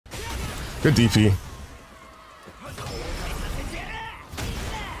Good DP.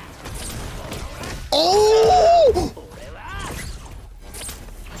 Oh!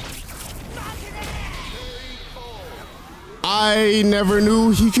 I never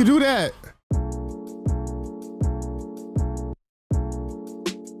knew he could do that.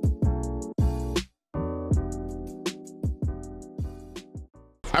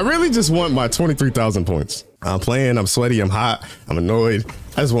 I really just want my 23,000 points. I'm playing, I'm sweaty, I'm hot, I'm annoyed.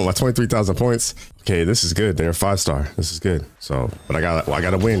 I just want my 23,000 points. Okay, this is good. They're 5-star. This is good. So, but I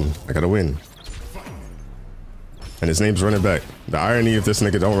gotta win. I gotta win. And his name's running back. The irony if this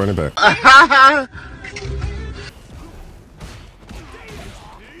nigga don't run it back.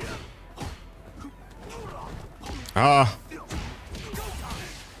 Ah.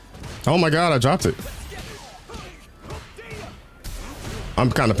 Oh my God, I dropped it. I'm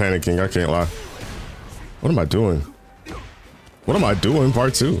kind of panicking, I can't lie. What am I doing? What am I doing,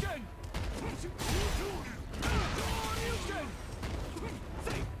 part 2?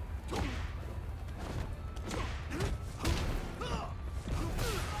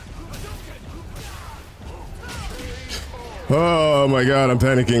 Oh my God, I'm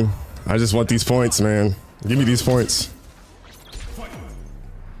panicking. I just want these points, man. Give me these points.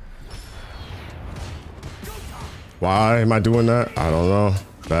 Why am I doing that? I don't know.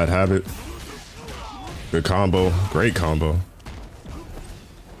 Bad habit. Good combo. Great combo.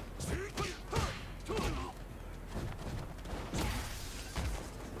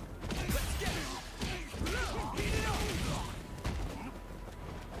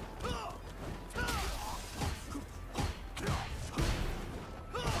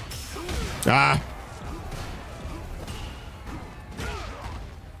 Ah.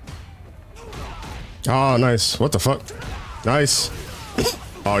 Oh, nice. What the fuck? Nice.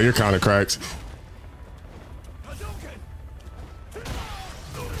 Oh, you're kind of cracked.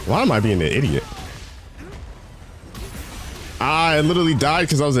 Why am I being an idiot? I literally died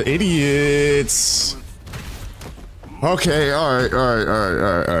because I was an idiot. Okay, all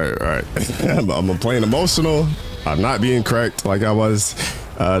right. I'm playing emotional. I'm not being cracked like I was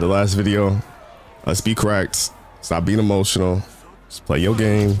the last video. Let's be cracked. Stop being emotional. Just play your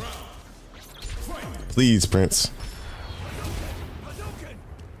game. Please, Prince.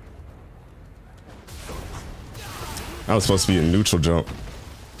 That was supposed to be a neutral jump.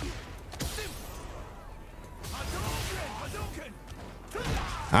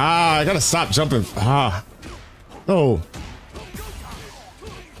 Ah, I gotta stop jumping. Ah, no.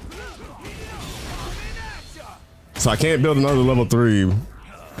 So I can't build another level 3.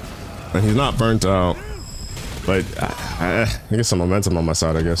 And he's not burnt out. But I get some momentum on my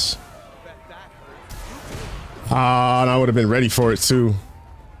side, I guess. Ah, and I would have been ready for it too.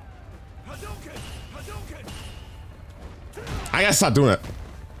 I gotta stop doing that.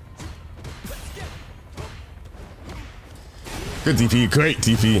 Good DP, great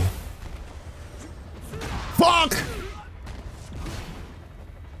DP. Fuck!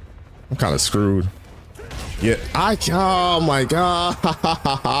 I'm kind of screwed. Yeah, oh my God.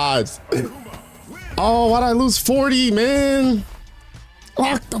 Oh, why'd I lose 40, man?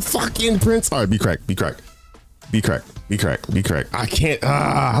 Lock the fucking Prince. All right, be cracked, be cracked. Be cracked, be cracked, be cracked. I can't,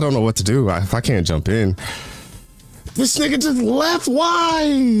 I don't know what to do if I can't jump in. This nigga just left, why?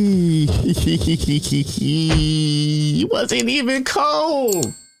 He wasn't even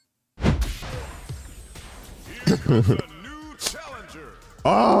cold.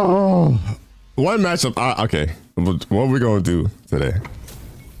 Oh, one matchup, okay. What are we gonna do today?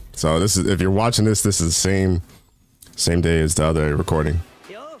 So this is, if you're watching this, this is the same day as the other recording.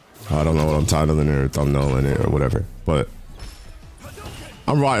 I don't know what I'm titling it or thumbnailing it or whatever, but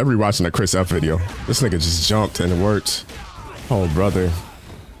I'm rewatching the Chris F video. This nigga just jumped and it worked. Oh, brother.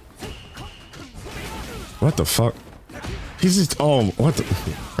 What the fuck? He's just, oh, what the?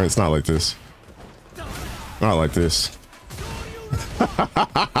 It's not like this. Not like this.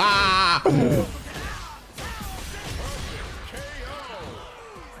 I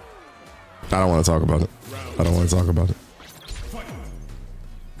don't want to talk about it. I don't want to talk about it.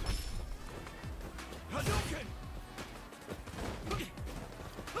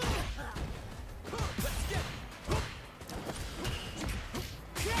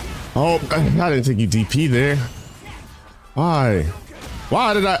 Oh, I didn't think you DP there. Why?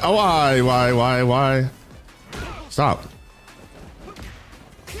 Why did I? Oh, why? Stop.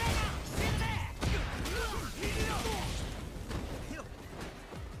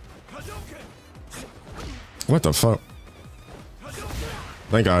 What the fuck?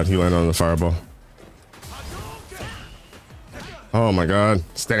 Thank God he landed on the fireball. Oh my God.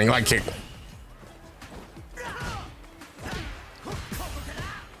 Standing light kick.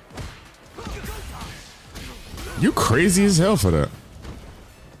 You crazy as hell for that.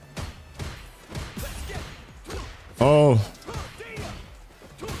 Oh.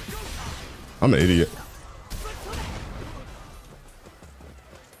 I'm an idiot.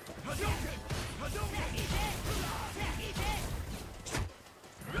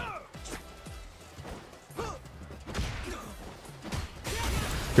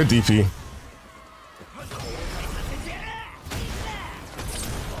 Good DP.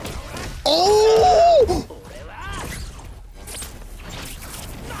 Oh!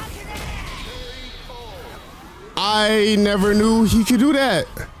 I never knew he could do that.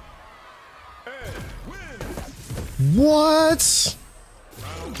 What?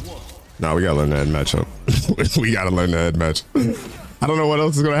 Nah, we gotta learn that matchup. We gotta learn that match. I don't know what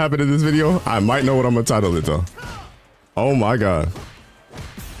else is gonna happen in this video. I might know what I'm gonna title it though. Oh my god.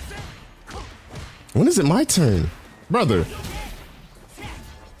 When is it my turn? Brother.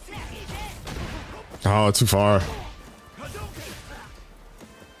 Oh, too far.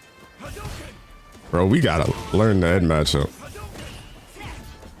 Bro, we gotta learn that matchup.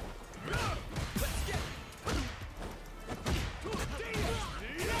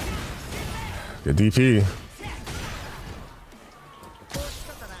 Good DP.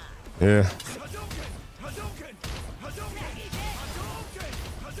 Yeah.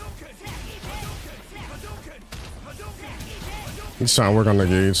 He's trying to work on the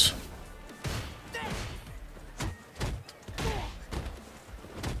gauge.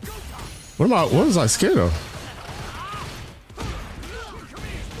 What was I scared of?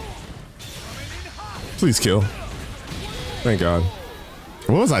 Please kill. Thank God.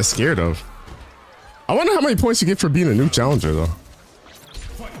 What was I scared of? I wonder how many points you get for being a new challenger though.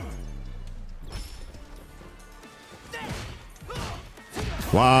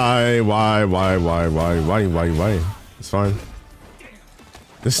 Why? It's fine.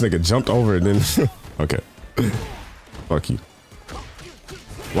 This nigga jumped over and then okay. Fuck you.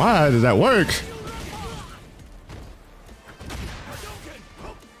 Why did that work?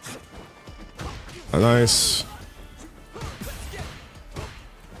 Nice.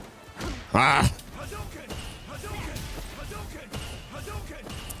 Ah.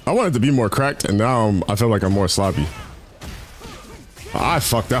 I wanted to be more cracked and now I feel like I'm more sloppy. I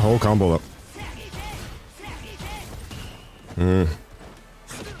fucked that whole combo up.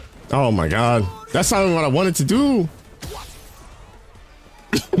 Oh my god. That's not even what I wanted to do.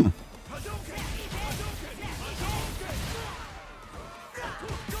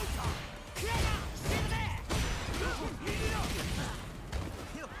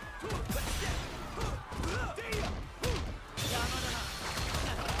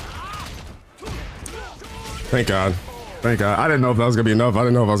 Thank God. Thank God. I didn't know if that was going to be enough. I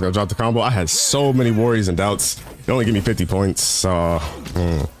didn't know if I was going to drop the combo. I had so many worries and doubts. They only give me 50 points. So,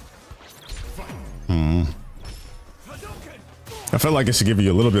 I felt like it should give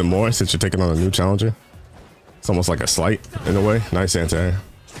you a little bit more since you're taking on a new challenger. It's almost like a slight in a way. Nice anti-air.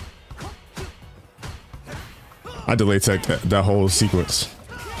 I delay tech that whole sequence.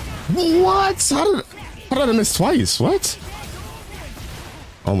 What? How did I miss twice? What?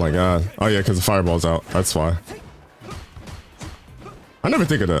 Oh my god. Oh yeah, because the fireball's out. That's why. I never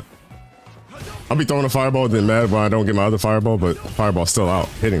think of that. I'll be throwing a fireball, then mad when I don't get my other fireball, but fireball's still out,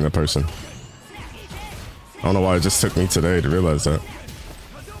 hitting the person. I don't know why it just took me today to realize that.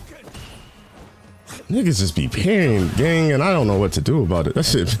 Niggas just be parrying, gang, and I don't know what to do about it. That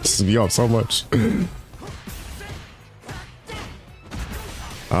shit pisses me off so much.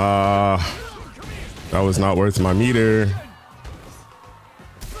 That was not worth my meter.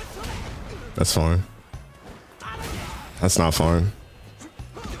 That's fine. That's not fine.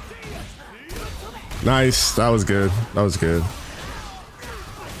 Nice. That was good. That was good.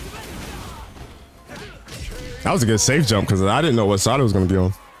 That was a good safe jump because I didn't know what side it was going to be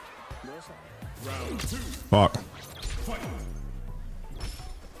on. Fuck.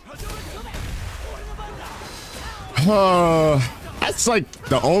 That's like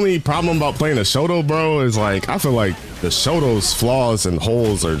the only problem about playing a Shoto, bro, is like I feel like the Shoto's flaws and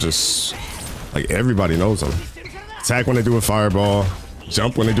holes are just like everybody knows them. Attack when they do a fireball,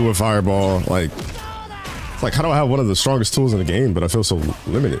 jump when they do a fireball. Like, it's like, how do I have one of the strongest tools in the game, but I feel so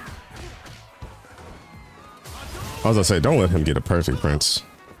limited? I was gonna say, don't let him get a perfect, Prince.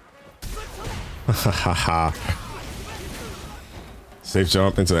 Safe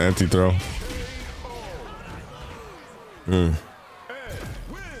jump into the empty throw.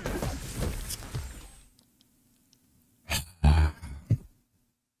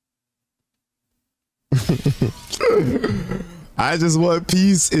 I just want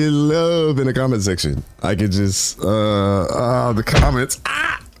peace and love in the comment section. I could just the comments.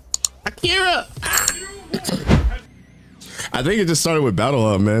 Akira! I think it just started with Battle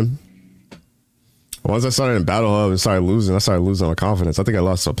Hub, man. Once I started in Battle Hub and started losing, I started losing my confidence. I think I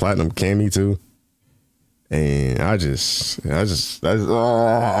lost a platinum Cammy too. And I just all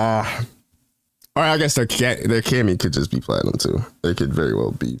right, I guess their Cammy could just be platinum too. They could very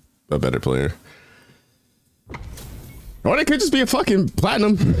well be a better player. Or they could just be a fucking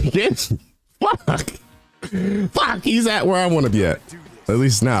platinum. Fuck. Fuck, he's at where I want to be at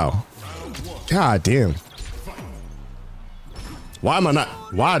least now. God damn. Why am I not?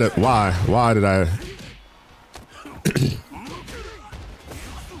 Why did I?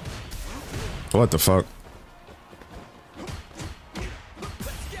 What the fuck?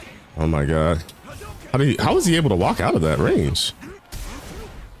 Oh my god. How was he able to walk out of that range?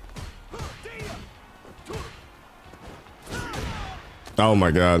 Oh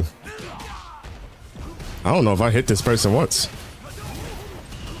my god. I don't know if I hit this person once.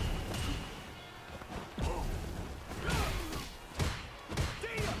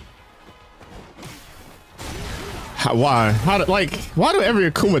 Why? Why do every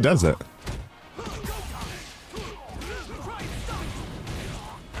Akuma does that?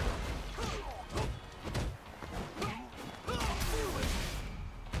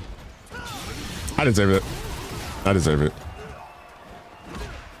 I deserve it. I deserve it.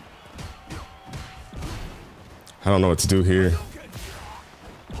 I don't know what to do here.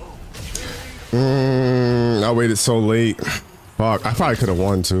 I waited so late. Fuck, I probably could have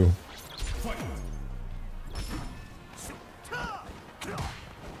won too.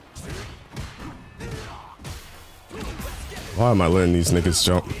 Why am I letting these niggas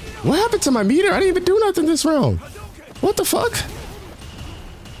jump? What happened to my meter? I didn't even do nothing this round. What the fuck?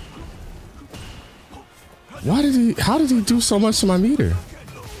 How did he do so much to my meter?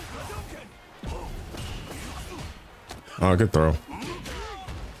 Oh, good throw.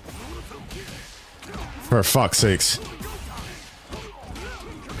 For fuck's sakes.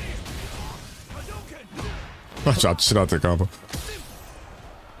 I dropped shit out there, combo.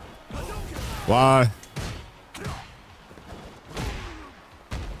 Why?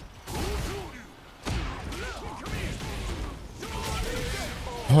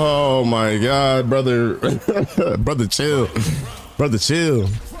 Oh my god, brother. Brother, chill. Brother, chill.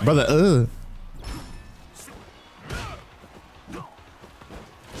 Brother,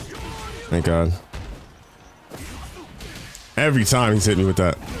 Thank god. Every time he's hitting me with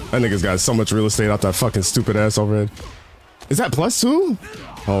that. That nigga's got so much real estate out that fucking stupid ass overhead. Is that +2?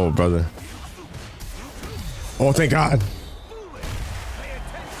 Oh, brother. Oh, thank god.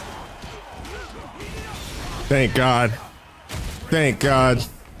 Thank god. Thank god.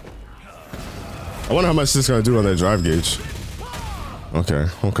 I wonder how much this is gonna do on that drive gauge. Okay,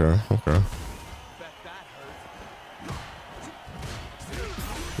 okay, okay.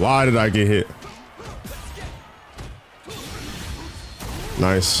 Why did I get hit?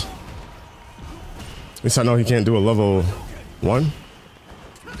 Nice. At least I know he can't do a level 1.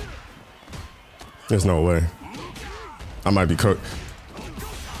 There's no way. I might be cooked.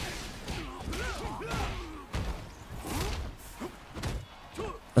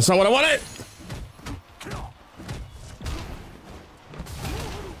 That's not what I wanted.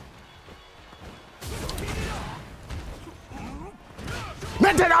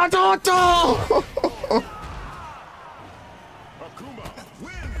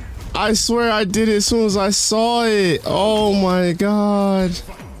 I swear I did it as soon as I saw it. Oh my god.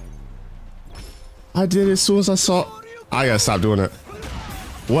 I did it as soon as I saw. I gotta stop doing it.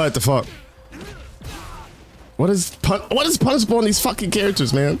 What the fuck? What is punishable on these fucking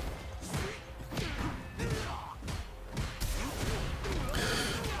characters, man?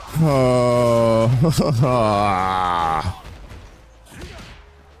 Oh.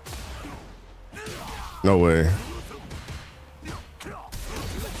 No way.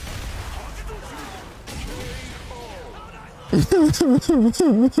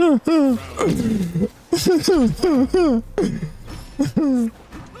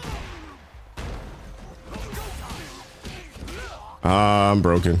 I'm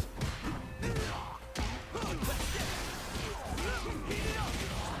broken.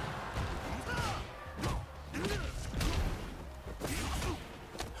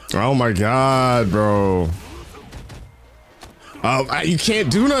 Oh my god, bro. You can't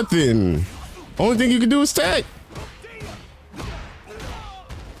do nothing. Only thing you can do is tag.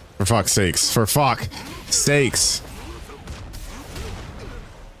 For fuck's sakes. For fuck's sakes.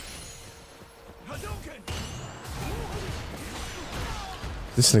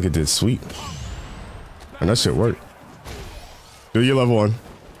 This nigga did sweet. And that shit worked. Do your level 1.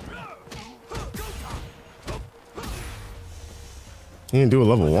 He didn't do a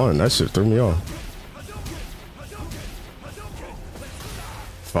level 1. That shit threw me off.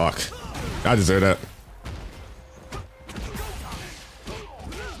 Fuck. I deserve that.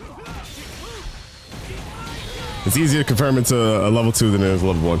 It's easier to confirm into a level 2 than it is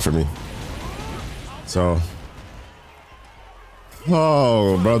level 1 for me. So.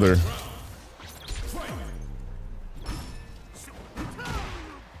 Oh, brother.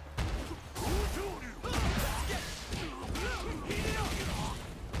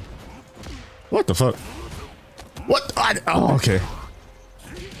 What the fuck? What? Oh, okay.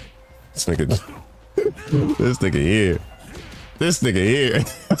 This nigga. This nigga here. This nigga here.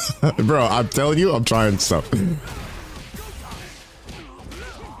 Bro, I'm telling you, I'm trying stuff.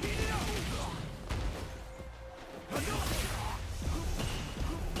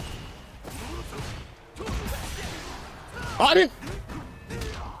 I didn't.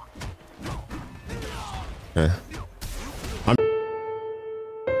 Okay.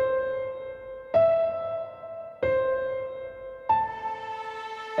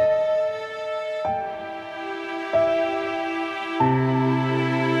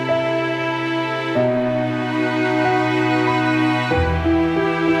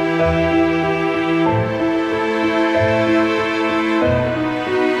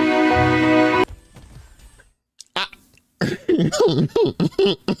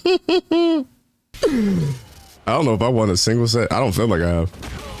 I don't know if I won a single set. I don't feel like I have.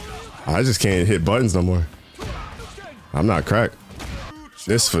 I just can't hit buttons no more. I'm not cracked.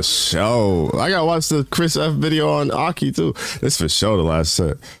 This for sure. I gotta watch the Chris F video on Aki too. This for sure the last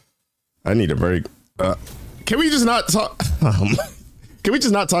set. I need a break. Can we just not talk? Can we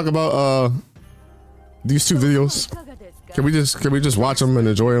just not talk about these two videos? Can we just watch them and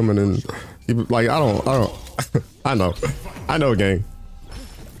enjoy them and then keep, like I don't I know gang.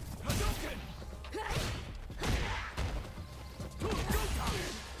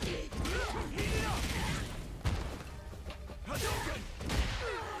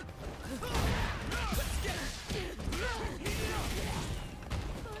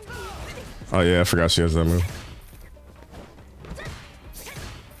 Oh yeah, I forgot she has that move.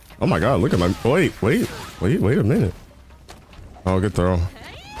 Oh my god, look at my wait a minute. Oh, good throw.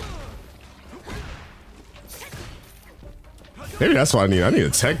 Maybe that's what I need. I need a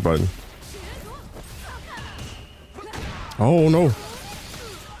tech button. Oh no.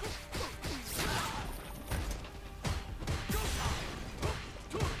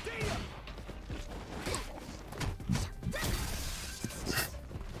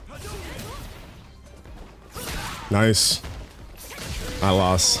 Nice. I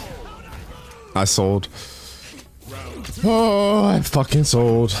lost. I sold. Oh, I fucking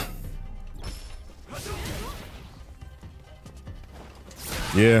sold.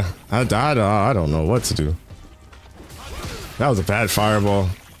 Yeah, I died. I don't know what to do. That was a bad fireball.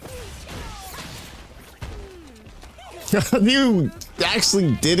 You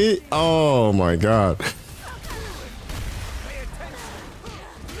actually did it? Oh my god.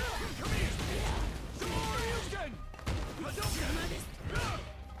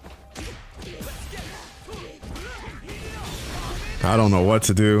 I don't know what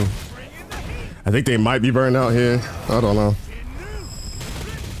to do. I think they might be burned out here. I don't know.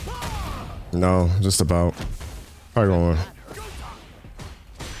 No, just about. Probably gonna win.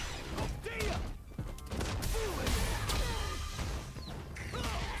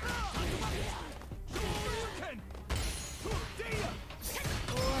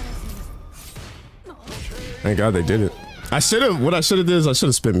 Thank God they did it. What I should have did is I should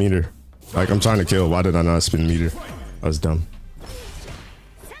have spent meter. Like, I'm trying to kill. Why did I not spin meter? I was dumb.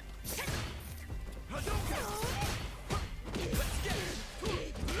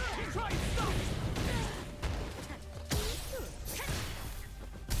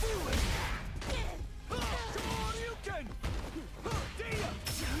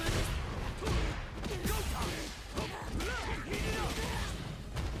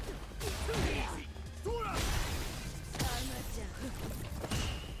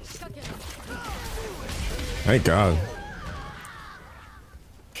 Thank God.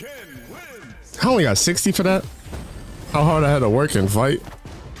 I only got 60 for that. How hard I had to work and fight.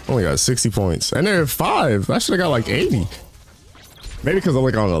 Only got 60 points. And they're 5. I should have got like 80. Maybe because I'm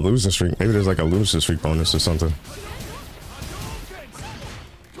like on a losing streak. Maybe there's like a losing streak bonus or something.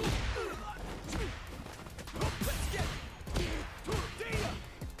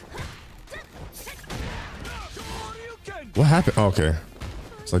 What happened? Oh, okay.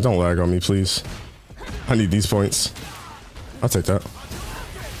 It's like, don't lag on me, please. I need these points. I'll take that.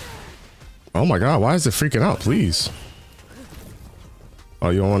 Oh my God, why is it freaking out? Please.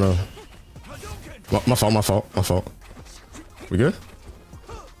 Oh, you don't want to... My fault. We good?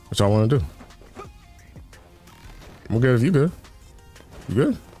 What y'all want to do? I'm good if you good. You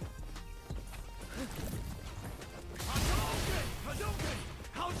good?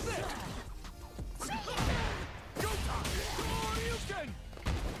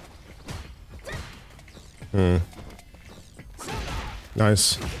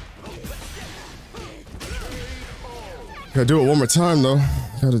 Nice. Gotta do it one more time though.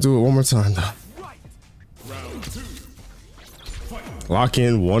 Gotta do it one more time though. Lock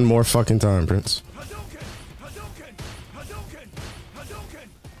in one more fucking time, Prince.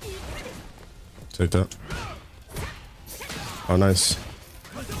 Take that. Oh, nice.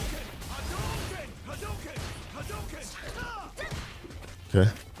 Okay.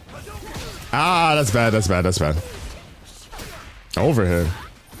 Ah, that's bad. That's bad. That's bad. Overhead.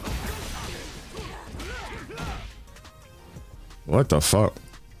 What the fuck?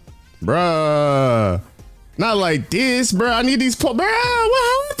 Bruh. Not like this, bruh. I need these Bruh,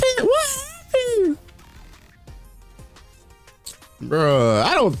 what happened? What happened? Bruh,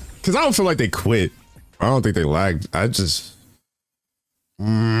 I don't feel like they quit. I don't think they lagged. I just...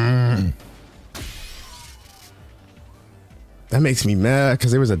 That makes me mad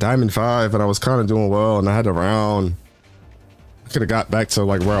because there was a Diamond 5 and I was kind of doing well and I had a round. I could have got back to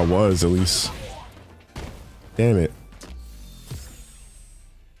like where I was at least. Damn it.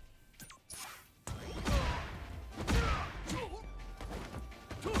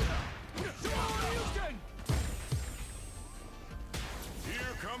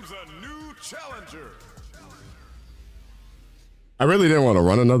 I really didn't want to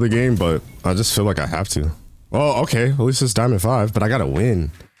run another game, but I just feel like I have to. Well, okay, at least it's Diamond 5, but I gotta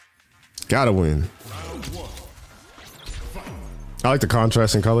win. Gotta win. I like the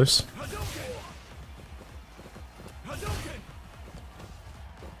contrast in colors.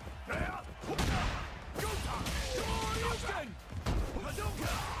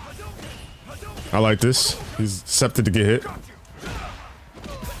 I like this. He's accepted to get hit.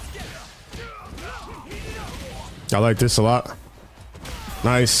 I like this a lot.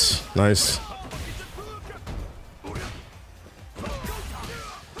 Nice, nice.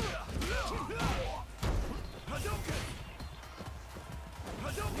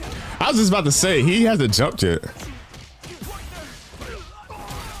 I was just about to say, he hasn't jumped yet.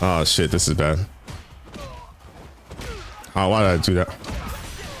 Oh shit, this is bad. Oh, why did I do that?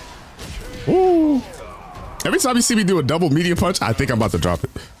 Ooh. Every time you see me do a double medium punch, I think I'm about to drop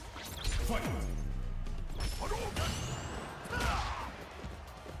it.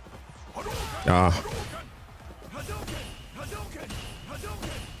 Ah.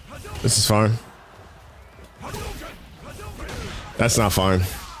 This is fine. That's not fine.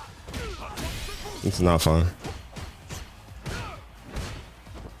 It's not fine.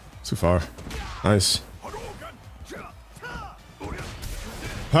 Too far. Nice.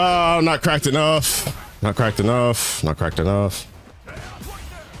 Oh, not cracked enough. Not cracked enough. Not cracked enough.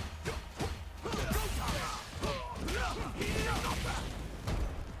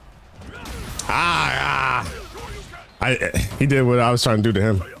 He did what I was trying to do to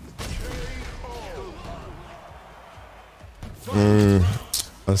him.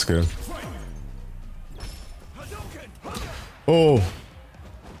 That's good. Oh.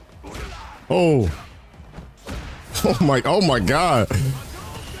 Oh. Oh my God.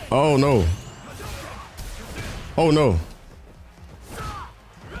 Oh no. Oh no.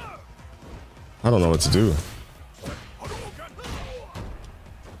 I don't know what to do.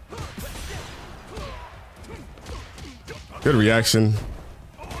 Good reaction.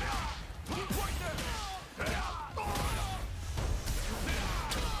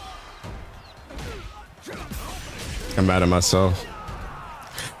 I'm mad at myself.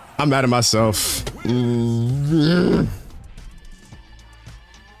 I'm mad at myself.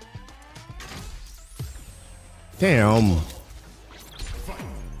 Damn.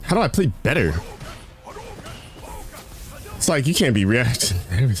 How do I play better? It's like you can't be reacting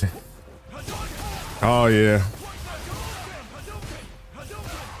to everything. Oh yeah.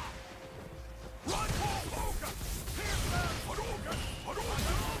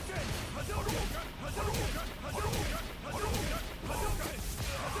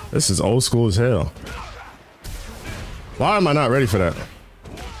 This is old school as hell. Why am I not ready for that?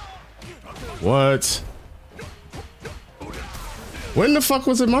 What? When the fuck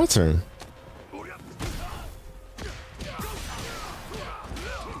was it my turn?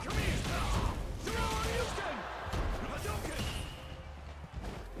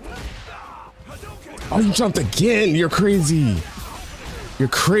 Oh, you jumped again. You're crazy. You're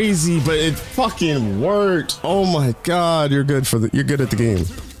crazy, but it fucking worked. Oh my God, you're good at the game.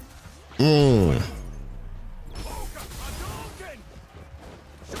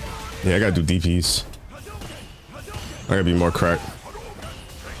 Yeah, I gotta do DPs. I gotta be more cracked.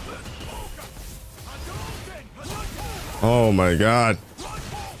 Oh my god.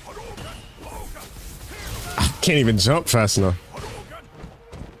 I can't even jump fast enough.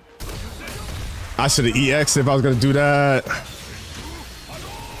 I should have EX'd if I was gonna do that.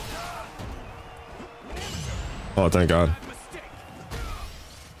 Oh, thank God.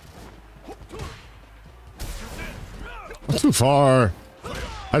 I'm too far.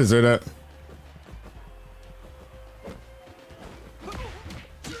 I just did that.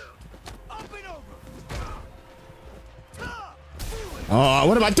 Oh,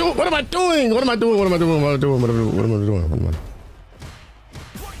 what am I doing? What am I doing? What am I doing? What am I doing? What am I doing? What am I doing? What am I doing? What am I doing?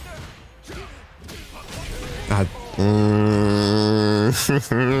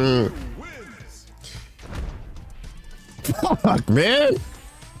 Fuck, man.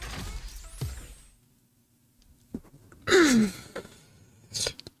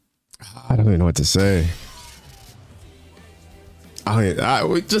 I don't even know what to say.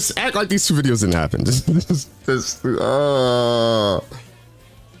 We just act like these two videos didn't happen.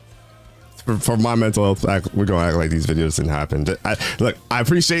 For my mental health, we're gonna act like these videos didn't happen. Look, I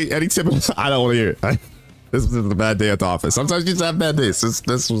appreciate any tip. I don't want to hear it. This was a bad day at the office. Sometimes you just have bad days.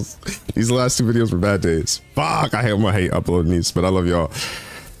 These last two videos were bad days. Fuck, I hate uploading these, but I love y'all.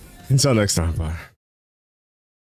 Until next time, bye.